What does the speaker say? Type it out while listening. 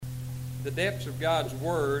The depths of God's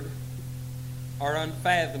Word are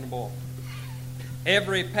unfathomable.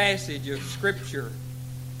 Every passage of Scripture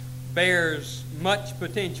bears much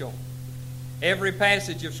potential. Every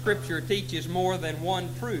passage of Scripture teaches more than one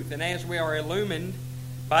truth. And as we are illumined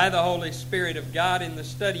by the Holy Spirit of God in the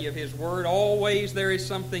study of His Word, always there is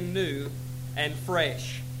something new and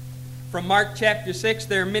fresh. From Mark chapter 6,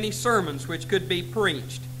 there are many sermons which could be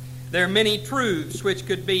preached. There are many truths which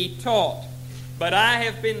could be taught. But I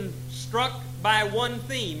have been struck by one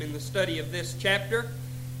theme in the study of this chapter.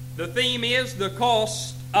 The theme is the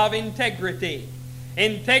cost of integrity.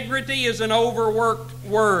 Integrity is an overworked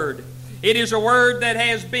word. It is a word that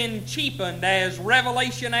has been cheapened as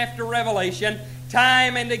revelation after revelation,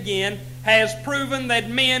 time and again, has proven that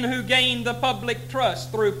men who gained the public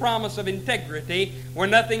trust through promise of integrity were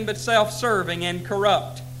nothing but self-serving and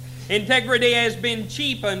corrupt. Integrity has been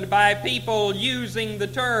cheapened by people using the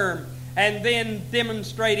term and then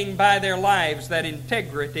demonstrating by their lives that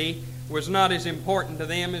integrity was not as important to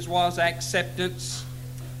them as was acceptance,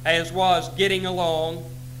 as was getting along,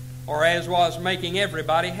 or as was making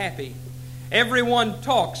everybody happy. Everyone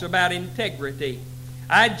talks about integrity.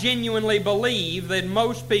 I genuinely believe that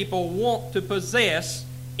most people want to possess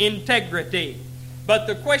integrity. But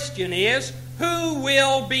the question is, who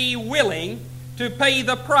will be willing to pay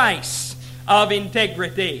the price of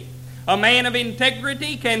integrity? A man of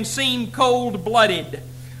integrity can seem cold-blooded.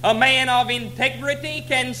 A man of integrity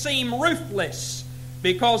can seem ruthless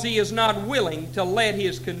because he is not willing to let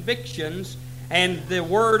his convictions and the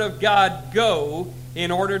Word of God go in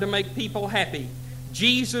order to make people happy.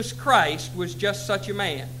 Jesus Christ was just such a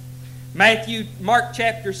man. Mark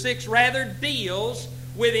chapter 6 rather deals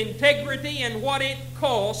with integrity and what it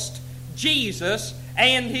cost Jesus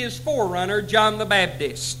and his forerunner, John the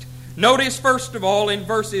Baptist. Notice first of all in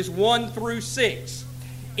verses 1 through 6,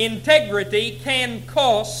 integrity can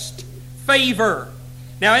cost favor.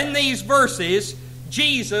 Now in these verses,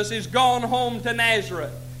 Jesus is gone home to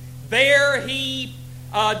Nazareth. There he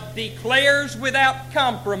declares without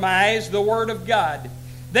compromise the Word of God.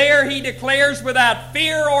 There he declares without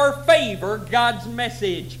fear or favor God's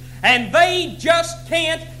message. And they just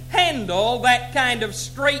can't handle that kind of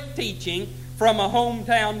straight teaching from a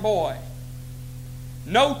hometown boy.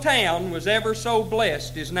 No town was ever so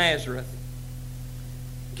blessed as Nazareth.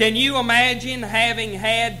 Can you imagine having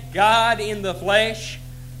had God in the flesh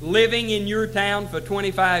living in your town for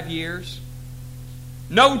 25 years?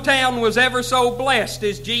 No town was ever so blessed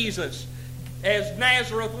as Jesus, as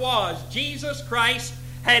Nazareth was. Jesus Christ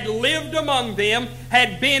had lived among them,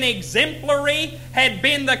 had been exemplary, had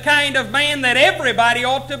been the kind of man that everybody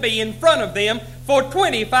ought to be in front of them for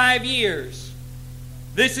 25 years.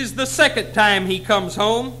 This is the second time he comes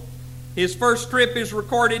home. His first trip is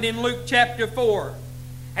recorded in Luke chapter 4.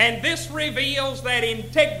 And this reveals that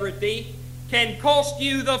integrity can cost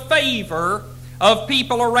you the favor of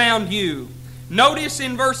people around you. Notice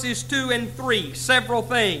in verses 2 and 3 several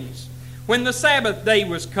things. When the Sabbath day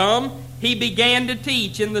was come, he began to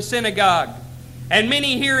teach in the synagogue. And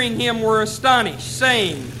many hearing him were astonished,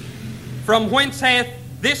 saying, From whence hath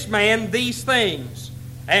this man these things?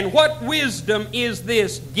 And what wisdom is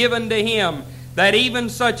this given to him, that even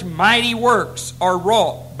such mighty works are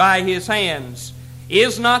wrought by his hands?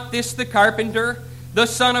 Is not this the carpenter, the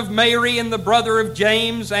son of Mary, and the brother of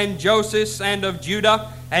James, and Joseph, and of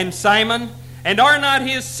Judah, and Simon? And are not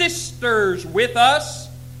his sisters with us?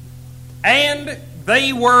 And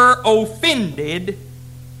they were offended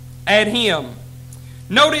at him.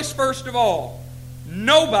 Notice first of all,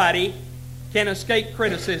 nobody can escape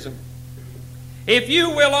criticism. If you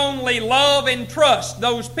will only love and trust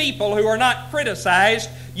those people who are not criticized,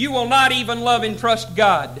 you will not even love and trust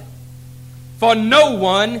God. For no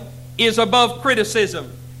one is above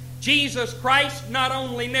criticism. Jesus Christ not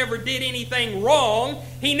only never did anything wrong,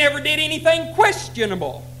 He never did anything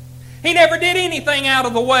questionable. He never did anything out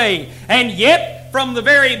of the way. And yet, from the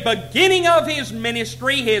very beginning of His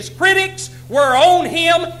ministry, His critics were on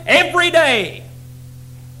Him every day.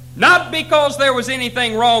 Not because there was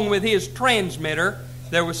anything wrong with His transmitter,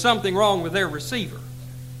 there was something wrong with their receiver.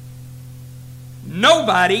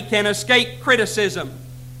 Nobody can escape criticism.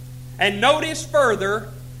 And notice further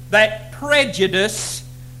that prejudice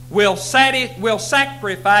will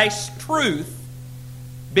sacrifice truth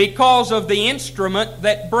because of the instrument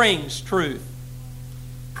that brings truth.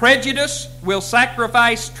 Prejudice will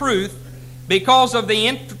sacrifice truth because of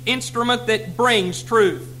the instrument that brings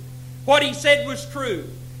truth. What he said was true.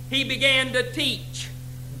 He began to teach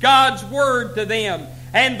God's Word to them,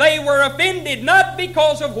 and they were offended not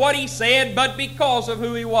because of what he said, but because of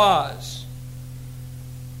who he was.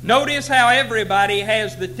 Notice how everybody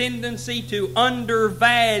has the tendency to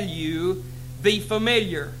undervalue the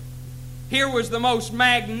familiar. Here was the most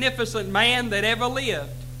magnificent man that ever lived,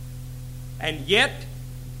 and yet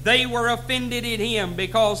they were offended at him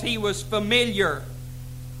because he was familiar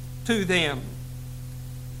to them.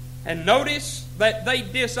 And notice that they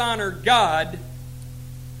dishonored God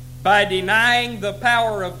by denying the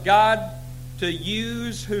power of God to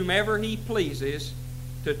use whomever He pleases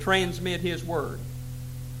to transmit His Word.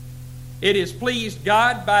 It has pleased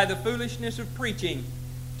God by the foolishness of preaching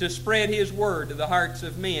to spread His Word to the hearts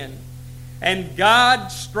of men. And God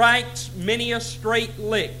strikes many a straight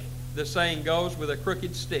lick, the saying goes, with a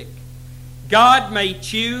crooked stick. God may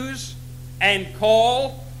choose and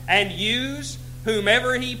call and use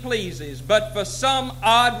whomever He pleases, but for some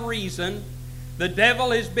odd reason, the devil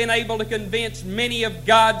has been able to convince many of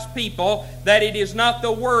God's people that it is not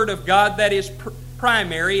the Word of God that is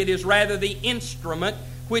primary, it is rather the instrument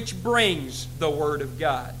which brings the Word of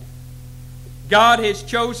God. God has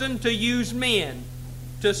chosen to use men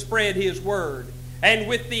to spread His Word. And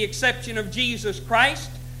with the exception of Jesus Christ,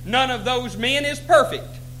 none of those men is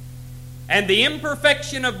perfect. And the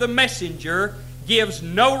imperfection of the messenger gives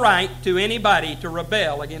no right to anybody to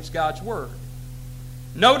rebel against God's Word.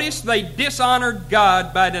 Notice they dishonored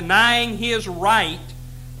God by denying His right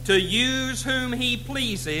to use whom He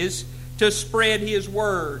pleases to spread His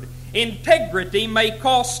Word. Integrity may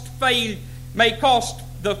cost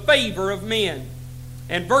the favor of men.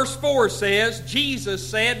 And verse 4 says, Jesus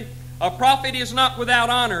said, "A prophet is not without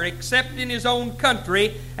honor except in his own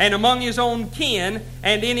country and among his own kin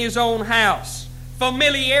and in his own house."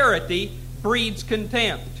 Familiarity breeds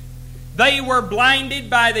contempt. They were blinded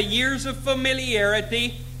by the years of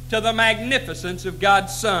familiarity to the magnificence of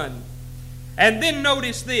God's Son. And then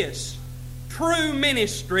notice this. True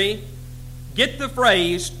ministry, get the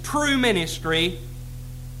phrase, true ministry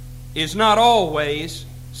is not always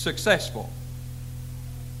successful.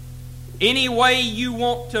 Any way you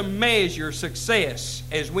want to measure success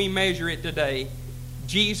as we measure it today,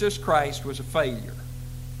 Jesus Christ was a failure.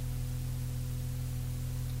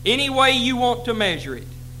 Any way you want to measure it,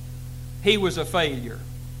 He was a failure.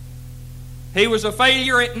 He was a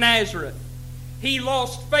failure at Nazareth. He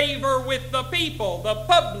lost favor with the people. The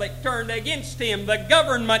public turned against Him. The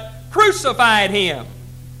government crucified Him.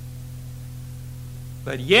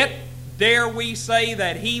 But yet, dare we say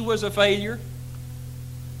that He was a failure?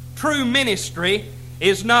 True ministry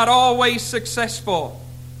is not always successful.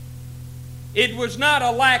 It was not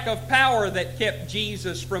a lack of power that kept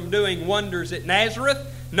Jesus from doing wonders at Nazareth.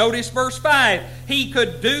 Notice verse 5. He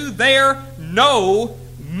could do there no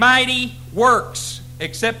mighty works,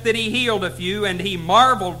 except that He healed a few, and He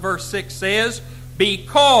marveled, verse 6 says,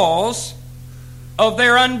 because of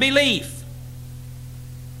their unbelief.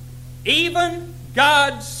 Even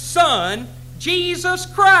God's Son, Jesus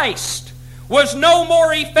Christ, was no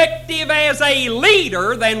more effective as a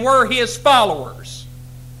leader than were His followers.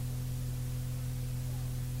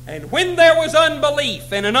 And when there was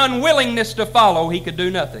unbelief and an unwillingness to follow, He could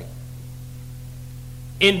do nothing.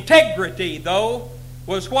 Integrity, though,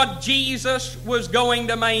 was what Jesus was going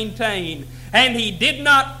to maintain. And He did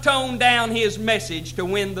not tone down His message to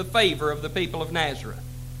win the favor of the people of Nazareth.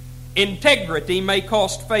 Integrity may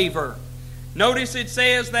cost favor. Notice it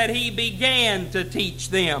says that He began to teach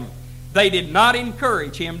them. They did not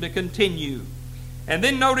encourage Him to continue. And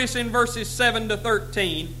then notice in verses 7 to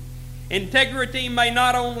 13, integrity may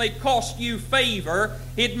not only cost you favor,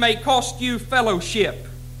 it may cost you fellowship.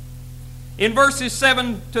 In verses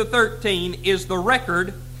 7 to 13 is the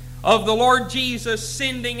record of the Lord Jesus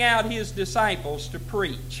sending out His disciples to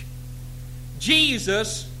preach.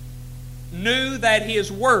 Jesus knew that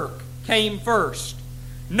His work came first.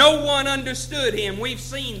 No one understood Him. We've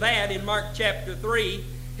seen that in Mark chapter 3.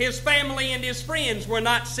 His family and His friends were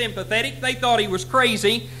not sympathetic. They thought He was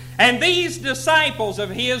crazy. And these disciples of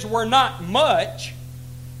His were not much,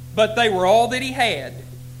 but they were all that He had.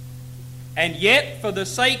 And yet, for the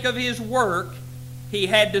sake of His work, He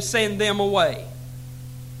had to send them away.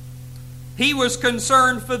 He was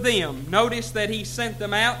concerned for them. Notice that He sent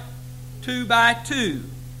them out 2 by 2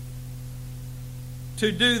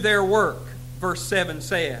 to do their work, verse 7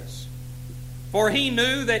 says. For He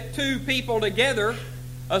knew that 2 people together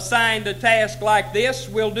assigned a task like this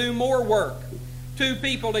will do more work. 2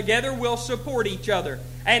 people together will support each other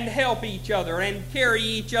and help each other and carry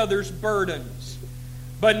each other's burdens.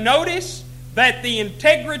 But notice that the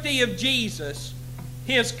integrity of Jesus,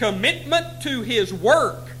 His commitment to His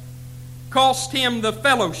work, cost Him the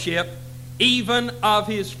fellowship even of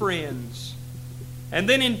His friends. And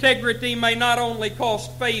then integrity may not only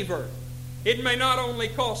cost favor, it may not only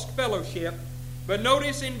cost fellowship, But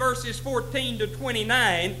notice in verses 14 to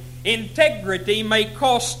 29, integrity may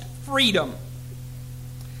cost freedom.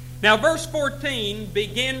 Now, verse 14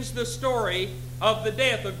 begins the story of the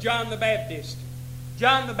death of John the Baptist.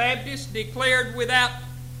 John the Baptist declared without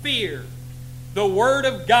fear the word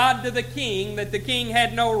of God to the king, that the king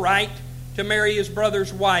had no right to marry his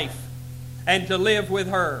brother's wife and to live with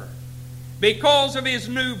her. Because of his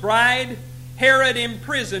new bride, Herod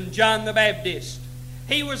imprisoned John the Baptist.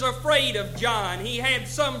 He was afraid of John. He had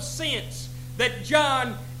some sense that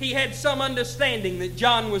he had some understanding that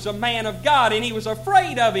John was a man of God, and he was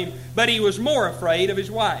afraid of him, but he was more afraid of his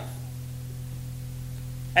wife.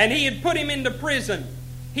 And he had put him into prison.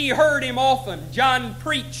 He heard him often. John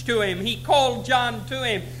preached to him. He called John to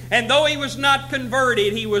him. And though he was not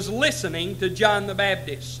converted, he was listening to John the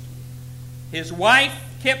Baptist. His wife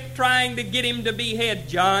kept trying to get him to behead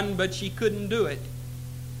John, but she couldn't do it.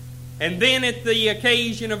 And then at the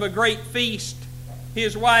occasion of a great feast,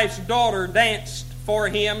 his wife's daughter danced for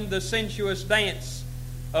him the sensuous dance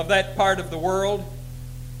of that part of the world.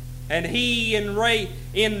 And he,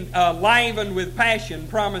 enlivened with passion,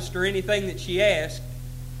 promised her anything that she asked.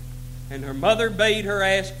 And her mother bade her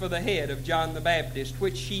ask for the head of John the Baptist,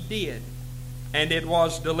 which she did, and it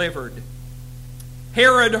was delivered.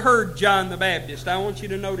 Herod heard John the Baptist. I want you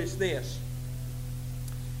to notice this.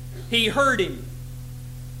 He heard him.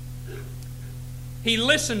 He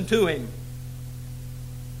listened to him.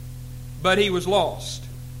 But he was lost.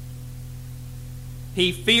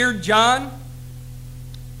 He feared John.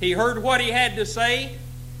 He heard what he had to say.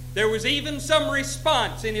 There was even some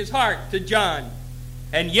response in his heart to John.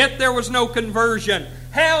 And yet there was no conversion.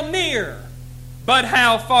 How near, but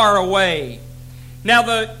how far away. Now,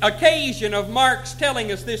 the occasion of Mark's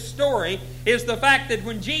telling us this story is the fact that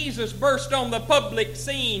when Jesus burst on the public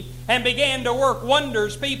scene and began to work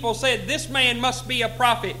wonders, people said, "This man must be a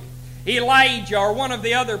prophet, Elijah or one of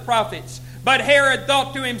the other prophets." But Herod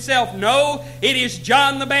thought to himself, "No, it is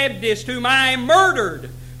John the Baptist, whom I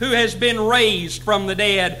murdered, who has been raised from the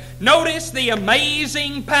dead." Notice the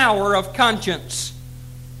amazing power of conscience.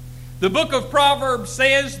 The book of Proverbs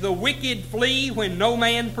says, "The wicked flee when no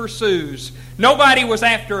man pursues." Nobody was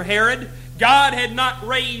after Herod. God had not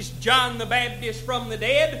raised John the Baptist from the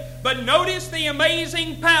dead. But notice the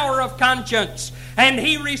amazing power of conscience. And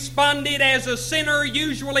he responded as a sinner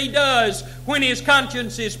usually does when his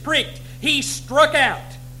conscience is pricked. He struck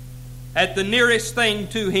out at the nearest thing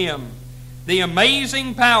to him. The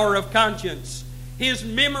amazing power of conscience. His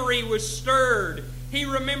memory was stirred. He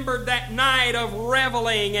remembered that night of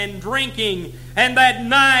reveling and drinking, and that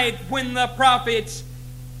night when the prophet's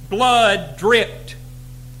blood dripped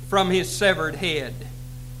from his severed head.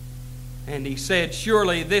 And he said,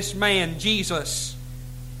 "Surely this man, Jesus,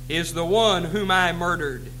 is the one whom I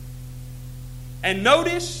murdered." And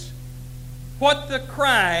notice what the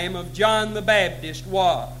crime of John the Baptist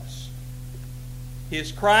was.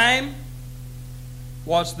 His crime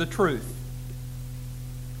was the truth.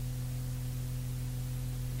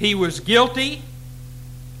 He was guilty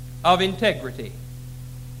of integrity.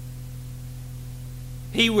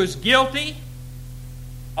 He was guilty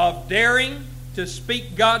of daring to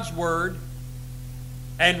speak God's word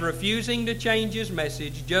and refusing to change his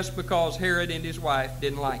message just because Herod and his wife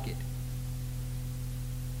didn't like it.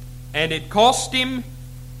 And it cost him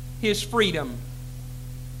his freedom.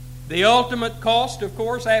 The ultimate cost, of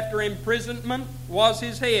course, after imprisonment was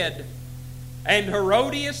his head. And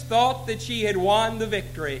Herodias thought that she had won the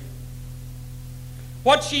victory.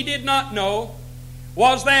 What she did not know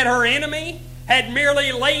was that her enemy had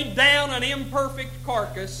merely laid down an imperfect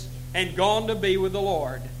carcass and gone to be with the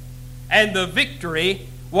Lord. And the victory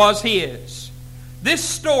was his. This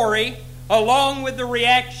story, along with the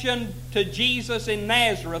reaction to Jesus in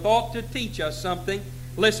Nazareth, ought to teach us something.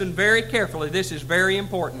 Listen very carefully. This is very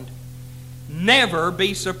important. Never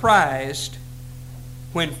be surprised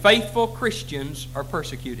when faithful Christians are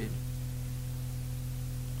persecuted.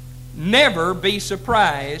 Never be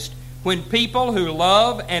surprised when people who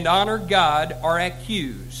love and honor God are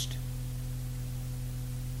accused,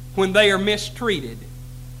 when they are mistreated,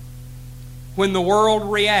 when the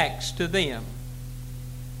world reacts to them.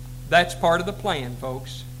 That's part of the plan,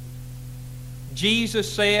 folks.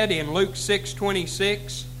 Jesus said in Luke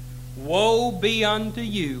 6:26, "Woe be unto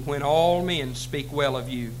you when all men speak well of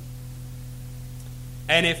you."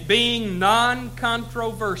 And if being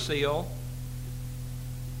non-controversial,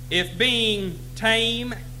 if being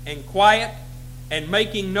tame and quiet and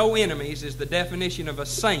making no enemies is the definition of a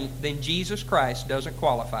saint, then Jesus Christ doesn't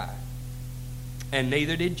qualify. And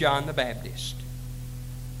neither did John the Baptist.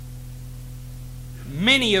 –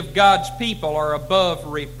 Many of God's people are above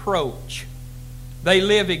reproach They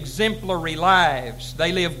live exemplary lives.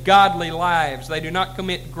 They live godly lives. They do not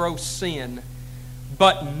commit gross sin.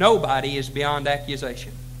 But nobody is beyond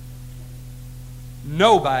accusation.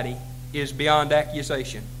 Nobody is beyond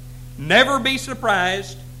accusation. Never be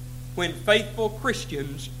surprised when faithful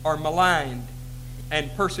Christians are maligned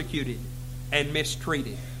and persecuted and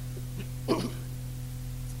mistreated.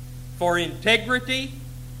 For integrity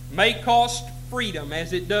may cost freedom,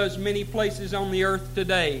 as it does many places on the earth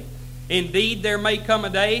today. Indeed, there may come a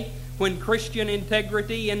day when Christian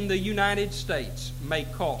integrity in the United States may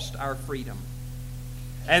cost our freedom.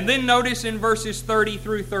 And then notice in verses 30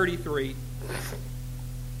 through 33,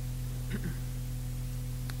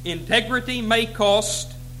 integrity may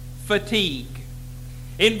cost fatigue.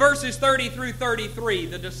 In verses 30 through 33,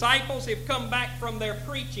 the disciples have come back from their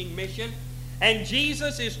preaching mission, and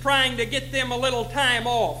Jesus is trying to get them a little time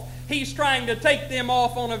off. He's trying to take them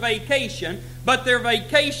off on a vacation, but their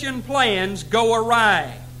vacation plans go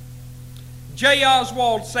awry. J.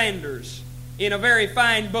 Oswald Sanders, in a very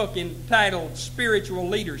fine book entitled Spiritual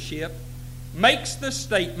Leadership, makes the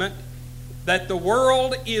statement that the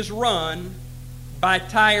world is run by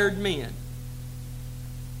tired men,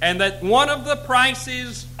 and that one of the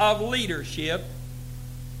prices of leadership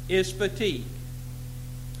is fatigue.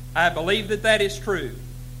 I believe that that is true.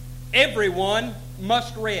 Everyone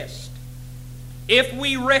must rest. If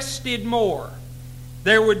we rested more,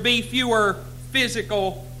 there would be fewer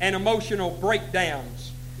physical and emotional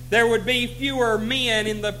breakdowns. There would be fewer men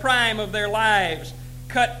in the prime of their lives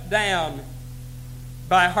cut down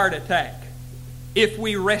by heart attack. If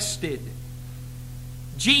we rested.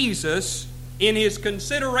 Jesus, in His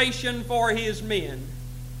consideration for His men,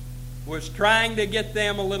 was trying to get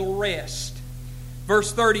them a little rest.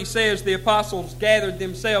 Verse 30 says, the apostles gathered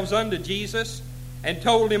themselves unto Jesus and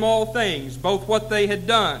told Him all things, both what they had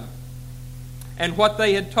done and what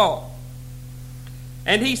they had taught.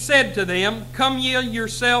 And He said to them, come ye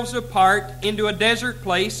yourselves apart into a desert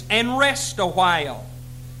place and rest a while.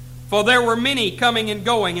 For there were many coming and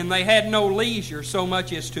going, and they had no leisure so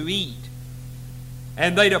much as to eat.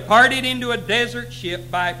 And they departed into a desert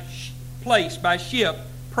place by ship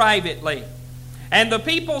privately. And the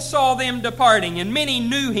people saw them departing, and many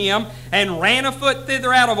knew Him, and ran afoot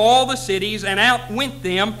thither out of all the cities, and outwent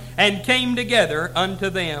them, and came together unto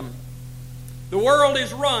them. The world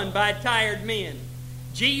is run by tired men.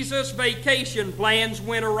 Jesus' vacation plans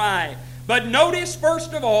went awry. But notice,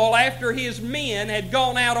 first of all, after His men had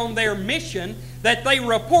gone out on their mission, that they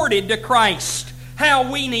reported to Christ.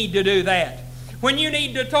 How we need to do that. When you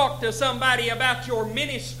need to talk to somebody about your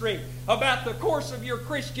ministry, about the course of your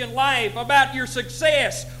Christian life, about your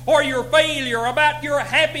success or your failure, about your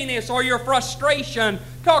happiness or your frustration,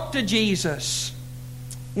 talk to Jesus.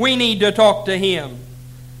 We need to talk to Him.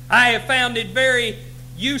 I have found it very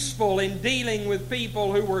useful in dealing with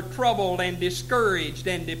people who were troubled and discouraged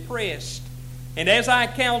and depressed. And as I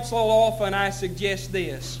counsel often, I suggest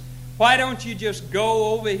this. Why don't you just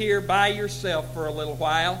go over here by yourself for a little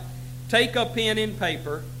while, take a pen and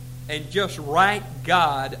paper, and just write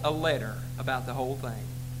God a letter about the whole thing.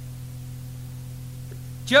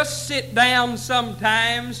 Just sit down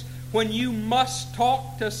sometimes when you must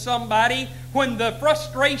talk to somebody, when the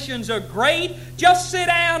frustrations are great, just sit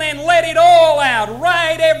down and let it all out.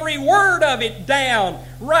 Write every word of it down.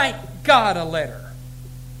 Write God a letter.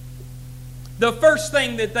 The first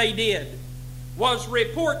thing that they did was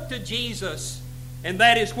report to Jesus, and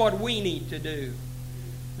that is what we need to do.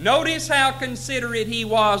 Notice how considerate He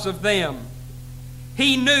was of them.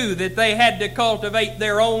 He knew that they had to cultivate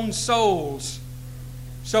their own souls.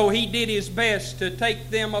 So He did His best to take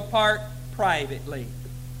them apart privately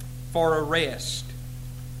for a rest.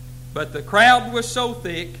 But the crowd was so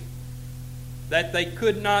thick that they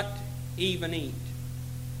could not even eat.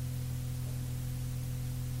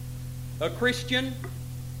 A Christian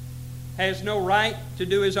has no right to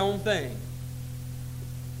do his own thing.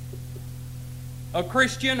 A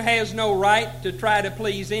Christian has no right to try to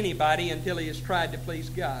please anybody until he has tried to please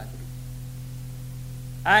God.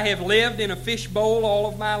 I have lived in a fishbowl all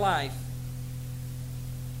of my life.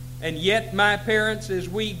 And yet my parents, as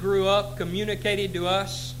we grew up, communicated to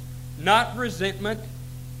us not resentment,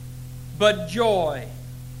 but joy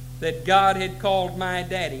that God had called my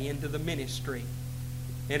daddy into the ministry.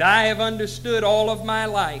 And I have understood all of my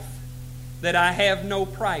life that I have no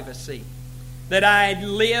privacy, that I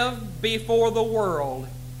live before the world.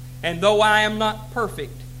 And though I am not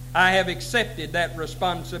perfect, I have accepted that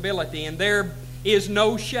responsibility. And there is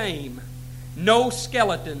no shame, no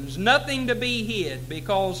skeletons, nothing to be hid,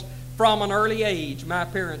 because from an early age my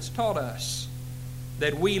parents taught us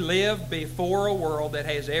that we live before a world that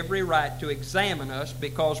has every right to examine us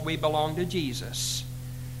because we belong to Jesus.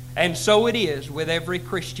 And so it is with every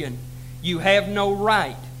Christian. You have no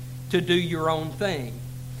right to do your own thing.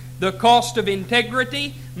 The cost of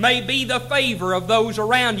integrity may be the favor of those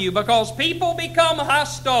around you, because people become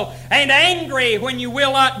hostile and angry when you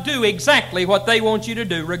will not do exactly what they want you to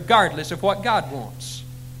do, regardless of what God wants.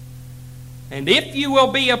 And if you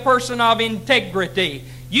will be a person of integrity,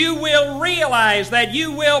 you will realize that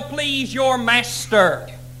you will please your Master,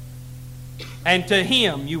 and to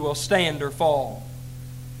Him you will stand or fall.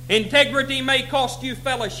 Integrity may cost you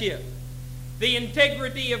fellowship. The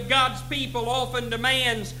integrity of God's people often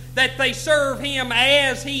demands that they serve Him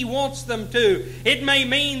as He wants them to. It may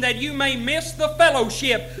mean that you may miss the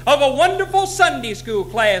fellowship of a wonderful Sunday school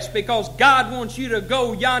class because God wants you to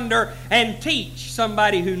go yonder and teach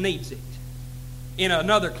somebody who needs it in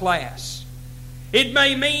another class. It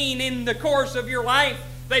may mean in the course of your life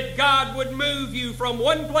that God would move you from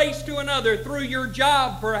one place to another through your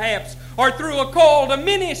job perhaps, or through a call to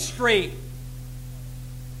ministry.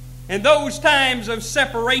 And those times of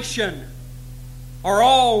separation are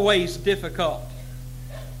always difficult.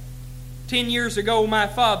 10 years ago, my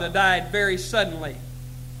father died very suddenly.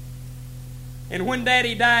 And when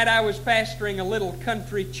Daddy died, I was pastoring a little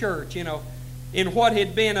country church, in what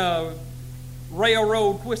had been a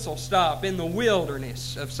railroad whistle stop in the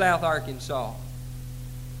wilderness of South Arkansas.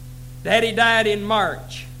 Daddy died in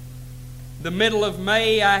March. The middle of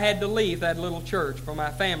May, I had to leave that little church, for my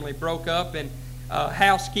family broke up, and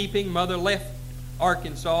housekeeping, Mother left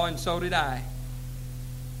Arkansas, and so did I.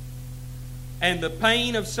 And the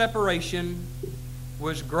pain of separation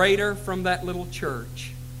was greater from that little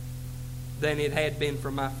church than it had been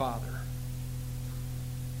from my father.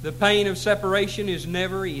 The pain of separation is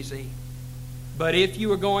never easy. But if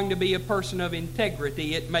you are going to be a person of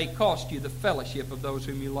integrity, it may cost you the fellowship of those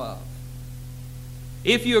whom you love.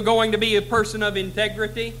 If you are going to be a person of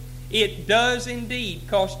integrity, it does indeed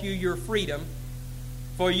cost you your freedom,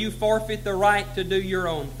 for you forfeit the right to do your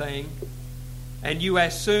own thing, and you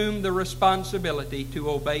assume the responsibility to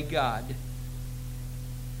obey God.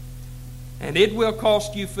 And it will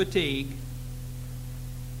cost you fatigue,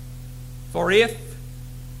 for if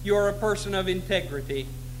you're a person of integrity,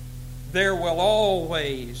 there will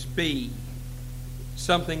always be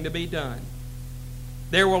something to be done.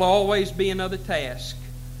 There will always be another task.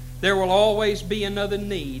 There will always be another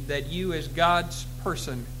need that you as God's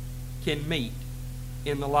person can meet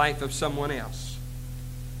in the life of someone else.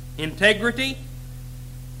 Integrity,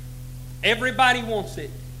 everybody wants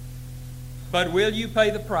it. But will you pay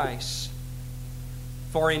the price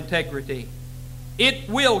for integrity? It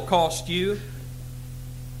will cost you.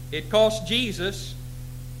 It cost Jesus.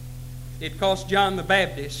 It cost John the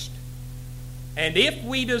Baptist. And if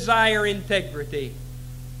we desire integrity,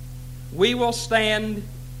 we will stand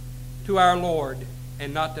to our Lord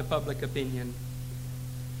and not to public opinion.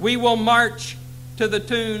 We will march to the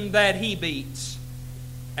tune that He beats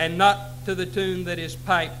and not to the tune that is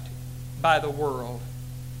piped by the world.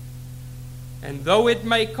 And though it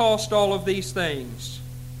may cost all of these things,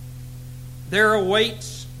 there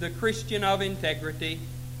awaits the Christian of integrity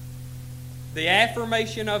the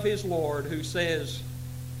affirmation of his Lord, who says,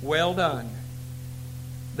 "Well done,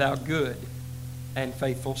 thou good and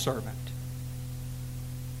faithful servant."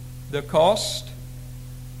 The cost,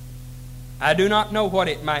 I do not know what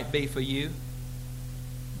it might be for you,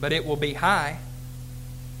 but it will be high.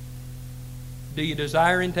 Do you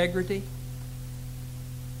desire integrity?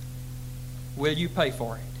 Will you pay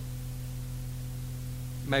for it?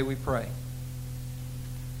 May we pray.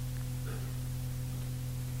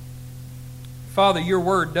 Father, your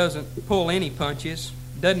word doesn't pull any punches,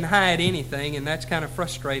 doesn't hide anything, and that's kind of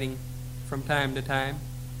frustrating from time to time.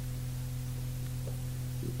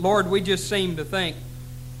 Lord, we just seem to think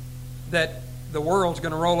that the world's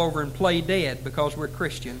going to roll over and play dead because we're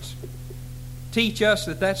Christians. Teach us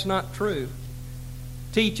that that's not true.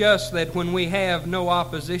 Teach us that when we have no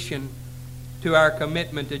opposition to our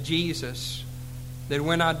commitment to Jesus, that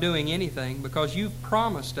we're not doing anything, because you've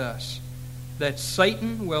promised us that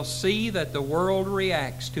Satan will see that the world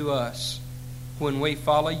reacts to us when we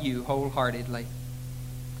follow you wholeheartedly.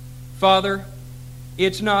 Father,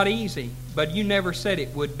 it's not easy, but you never said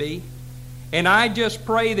it would be. And I just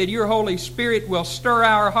pray that your Holy Spirit will stir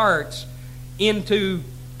our hearts into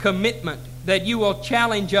commitment, that you will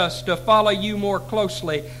challenge us to follow you more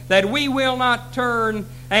closely, that we will not turn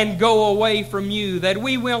and go away from you, that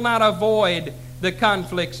we will not avoid the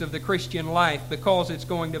conflicts of the Christian life because it's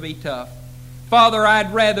going to be tough. Father,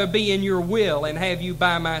 I'd rather be in your will and have you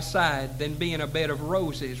by my side than be in a bed of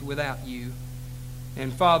roses without you.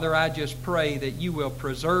 And Father, I just pray that you will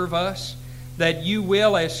preserve us, that you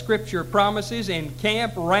will, as Scripture promises,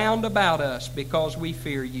 encamp round about us because we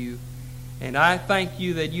fear you. And I thank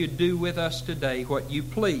you that you do with us today what you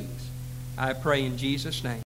please. I pray in Jesus' name.